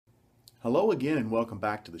Hello again and welcome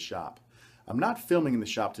back to the shop. I'm not filming in the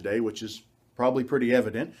shop today, which is probably pretty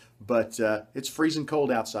evident, but it's freezing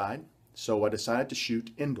cold outside, so I decided to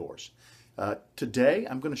shoot indoors. Today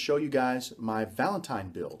I'm going to show you guys my Valentine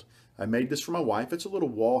build. I made this for my wife. It's a little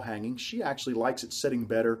wall hanging. She actually likes it sitting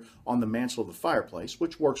better on the mantle of the fireplace,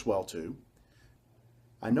 which works well too.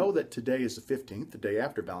 I know that today is the 15th, the day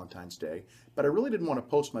after Valentine's Day, but I really didn't want to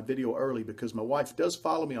post my video early because my wife does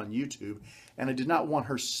follow me on YouTube and I did not want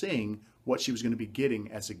her seeing what she was going to be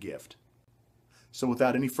getting as a gift. So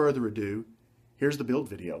without any further ado, here's the build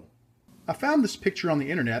video. I found this picture on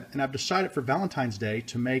the internet and I've decided for Valentine's Day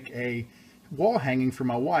to make a wall hanging for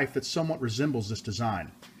my wife that somewhat resembles this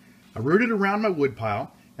design. I rooted around my wood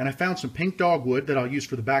pile and I found some pink dogwood that I'll use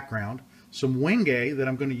for the background, some wenge that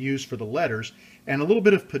I'm going to use for the letters, and a little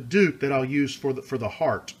bit of padauk that I'll use for the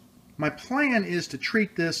heart. My plan is to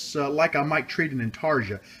treat this like I might treat an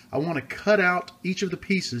intarsia. I want to cut out each of the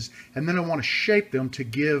pieces and then I want to shape them to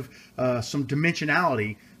give some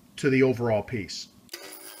dimensionality to the overall piece.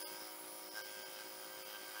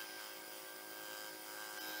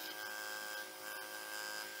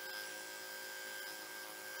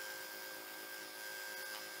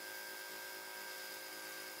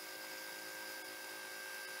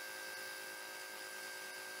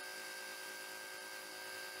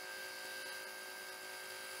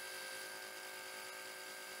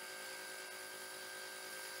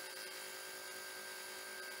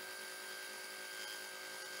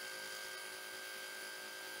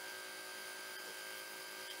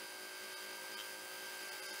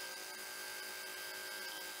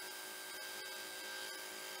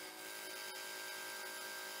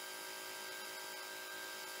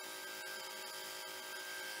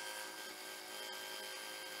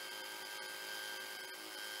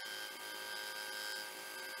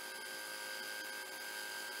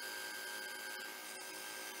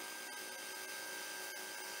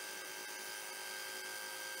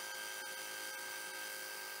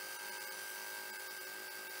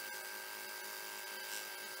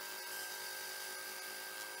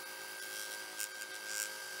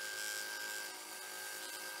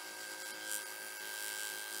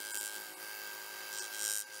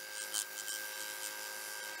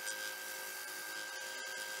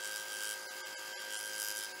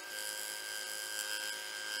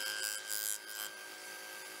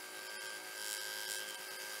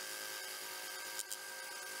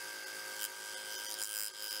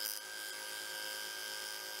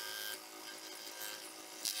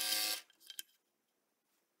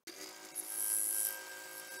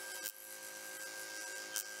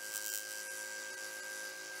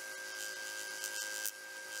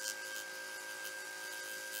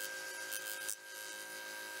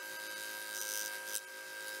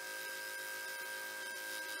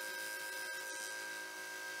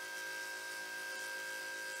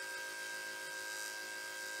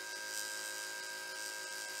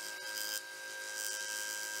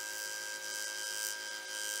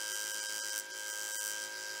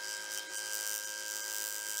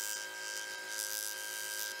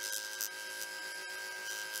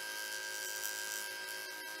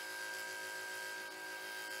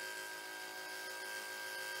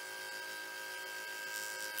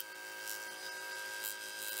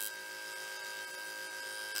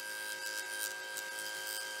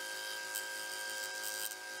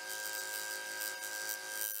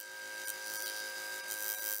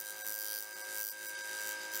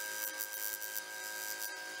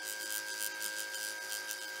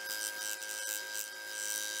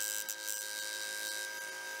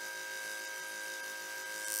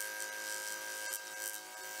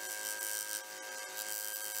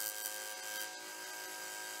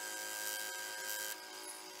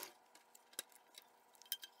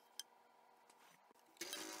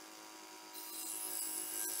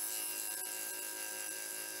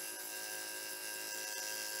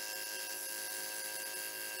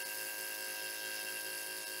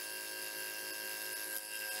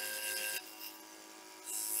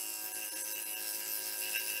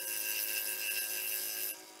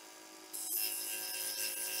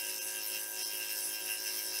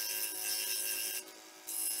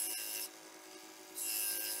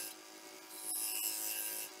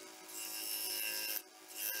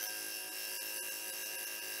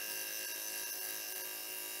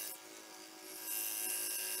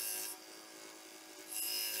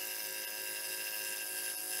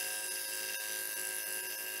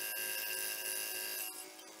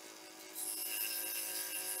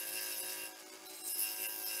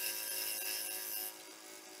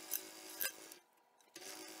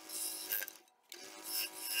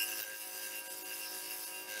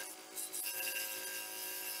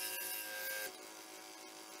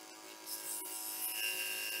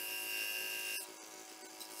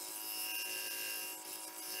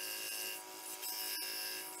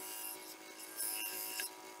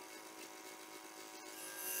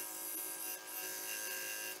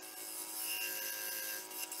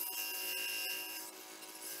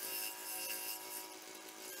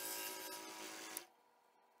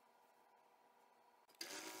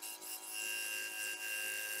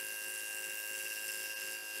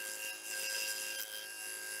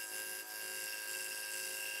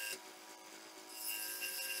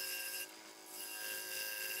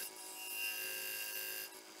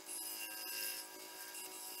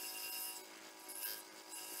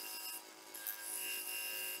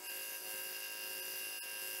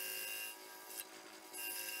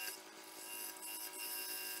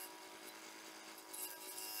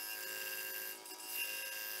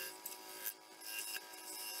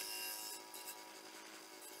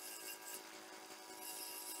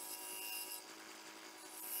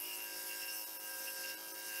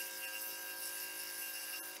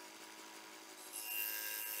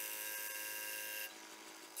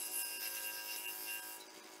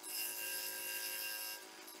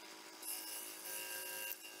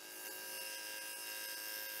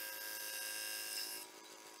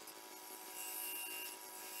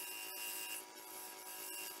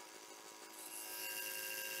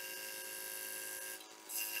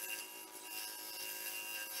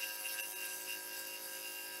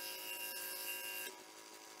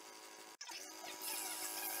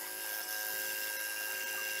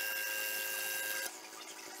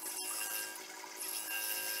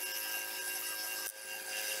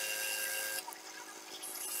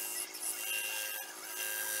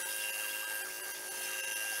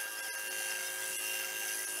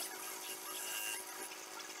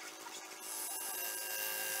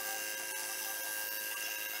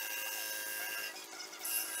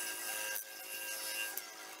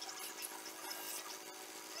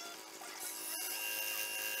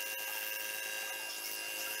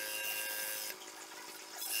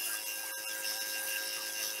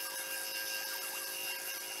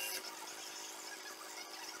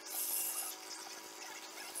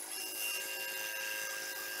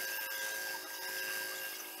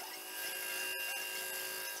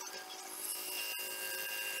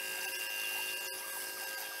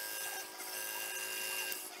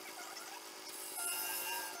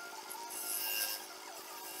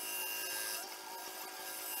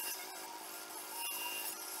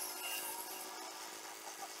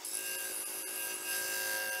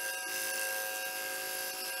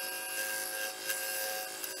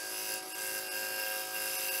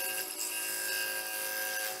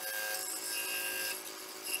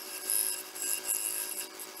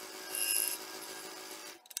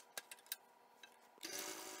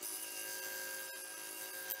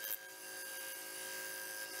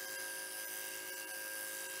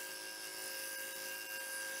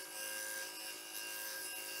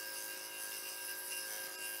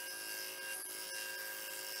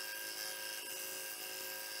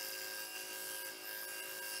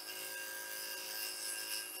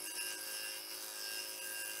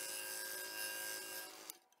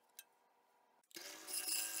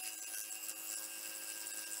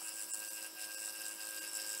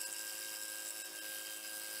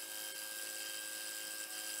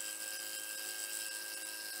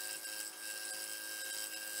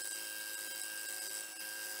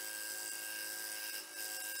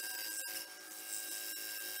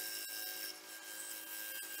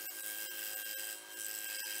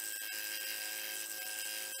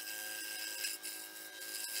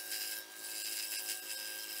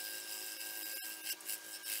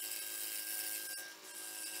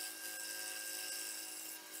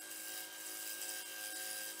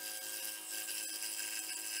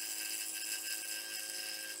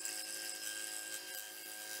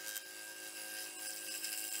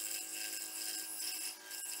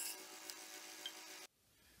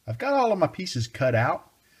 got all of my pieces cut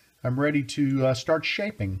out. I'm ready to start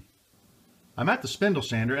shaping. I'm at the spindle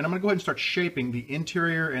sander, and I'm going to go ahead and start shaping the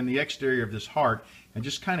interior and the exterior of this heart and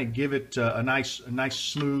just kind of give it a nice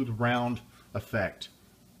smooth, round effect.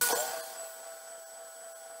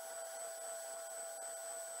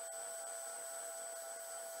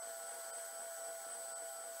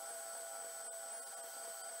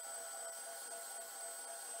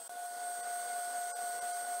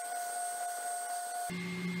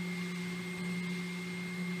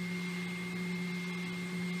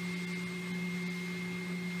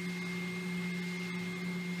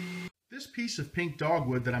 This piece of pink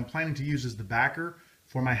dogwood that I'm planning to use as the backer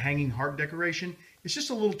for my hanging heart decoration is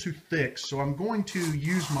just a little too thick, so I'm going to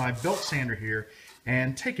use my belt sander here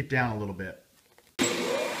and take it down a little bit.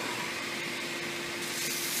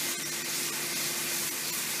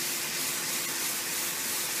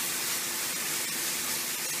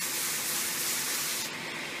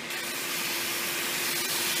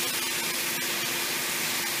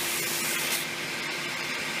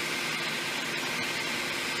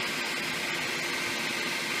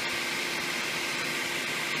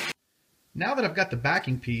 Now that I've got the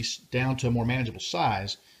backing piece down to a more manageable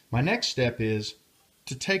size, my next step is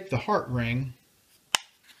to take the heart ring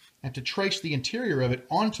and to trace the interior of it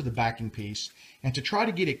onto the backing piece and to try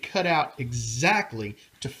to get it cut out exactly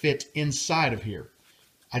to fit inside of here.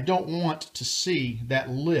 I don't want to see that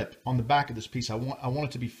lip on the back of this piece. I want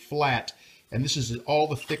it to be flat, and this is all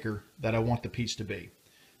the thicker that I want the piece to be.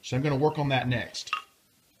 So I'm going to work on that next.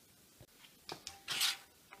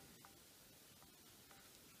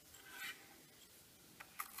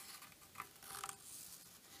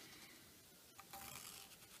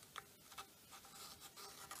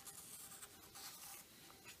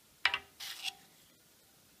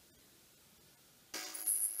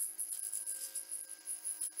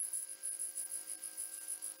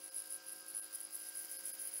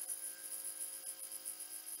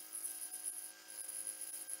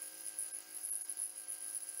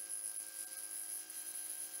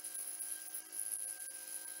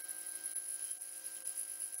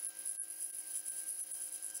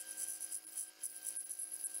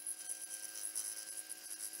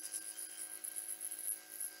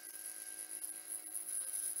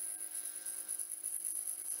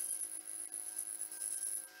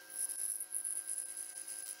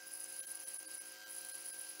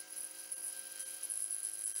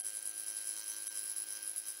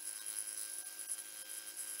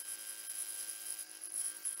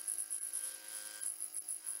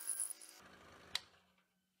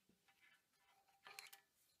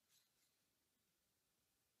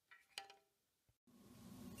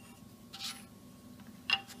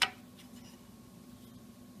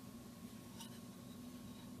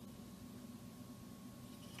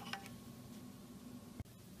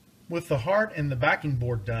 With the heart and the backing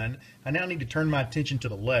board done, I now need to turn my attention to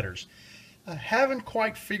the letters. I haven't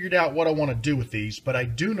quite figured out what I want to do with these, but I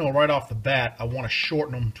do know right off the bat I want to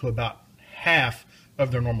shorten them to about half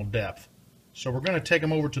of their normal depth. So we're going to take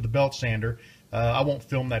them over to the belt sander. I won't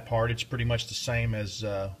film that part. It's pretty much the same as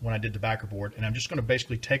when I did the backer board. And I'm just going to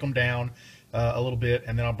basically take them down a little bit,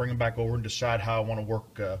 and then I'll bring them back over and decide how I want to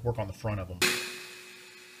work on the front of them.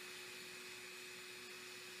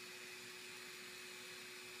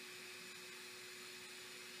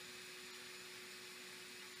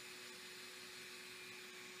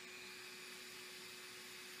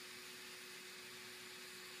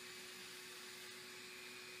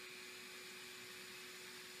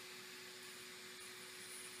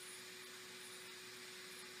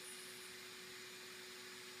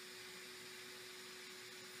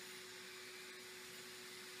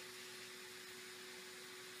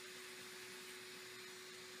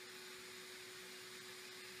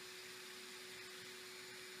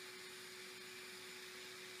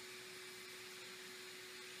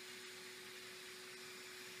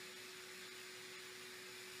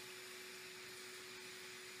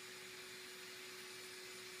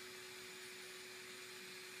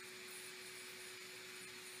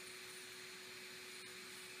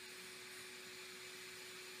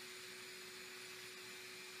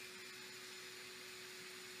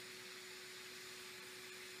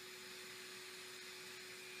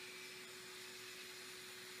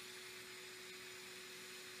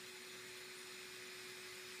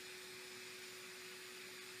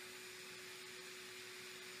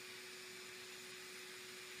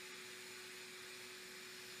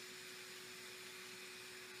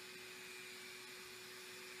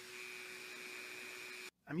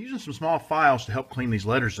 I'm using some small files to help clean these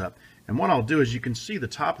letters up, and what I'll do is, you can see the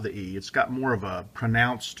top of the E, it's got more of a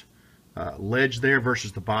pronounced ledge there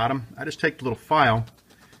versus the bottom. I just take the little file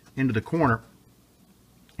into the corner,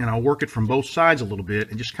 and I'll work it from both sides a little bit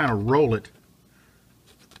and just kind of roll it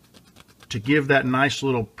to give that nice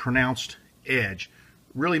little pronounced edge.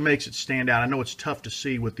 Really makes it stand out. I know it's tough to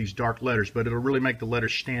see with these dark letters, but it'll really make the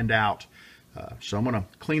letters stand out. So I'm going to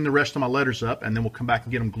clean the rest of my letters up, and then we'll come back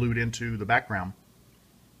and get them glued into the background.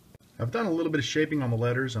 I've done a little bit of shaping on the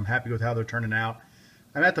letters. I'm happy with how they're turning out.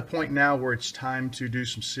 I'm at the point now where it's time to do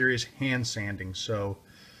some serious hand sanding. So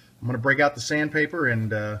I'm going to break out the sandpaper and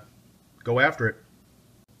go after it.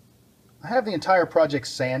 I have the entire project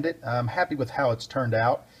sanded. I'm happy with how it's turned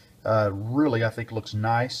out. Really, I think it looks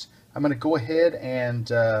nice. I'm going to go ahead and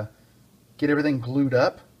get everything glued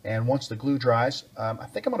up, and once the glue dries, I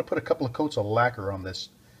think I'm going to put a couple of coats of lacquer on this.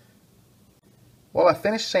 Well, I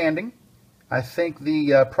finished sanding. I think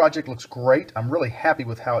the project looks great. I'm really happy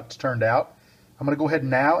with how it's turned out. I'm going to go ahead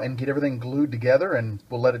now and get everything glued together, and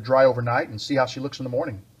we'll let it dry overnight and see how she looks in the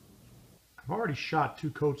morning. I've already shot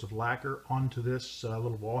 2 coats of lacquer onto this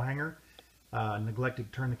little wall hanger.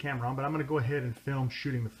 Neglected to turn the camera on, but I'm going to go ahead and film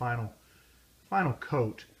shooting the final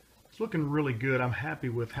coat. It's looking really good. I'm happy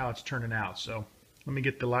with how it's turning out. So let me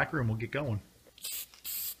get the lacquer and we'll get going.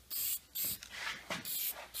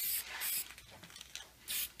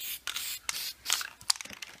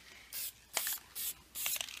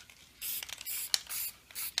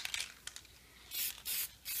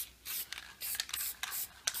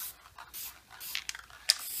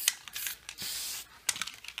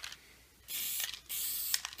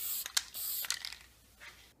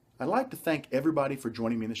 I'd like to thank everybody for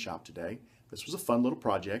joining me in the shop today. This was a fun little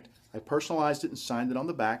project. I personalized it and signed it on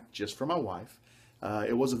the back just for my wife.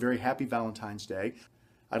 It was a very happy Valentine's Day.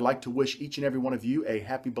 I'd like to wish each and every one of you a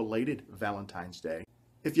happy belated Valentine's Day.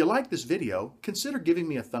 If you like this video, consider giving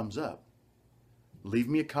me a thumbs up. Leave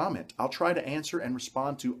me a comment. I'll try to answer and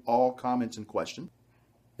respond to all comments and questions.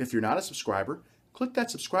 If you're not a subscriber, click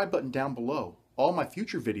that subscribe button down below. All my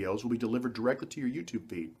future videos will be delivered directly to your YouTube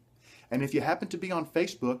feed. And if you happen to be on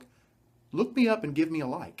Facebook, look me up and give me a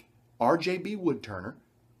like. RJBWoodTurner,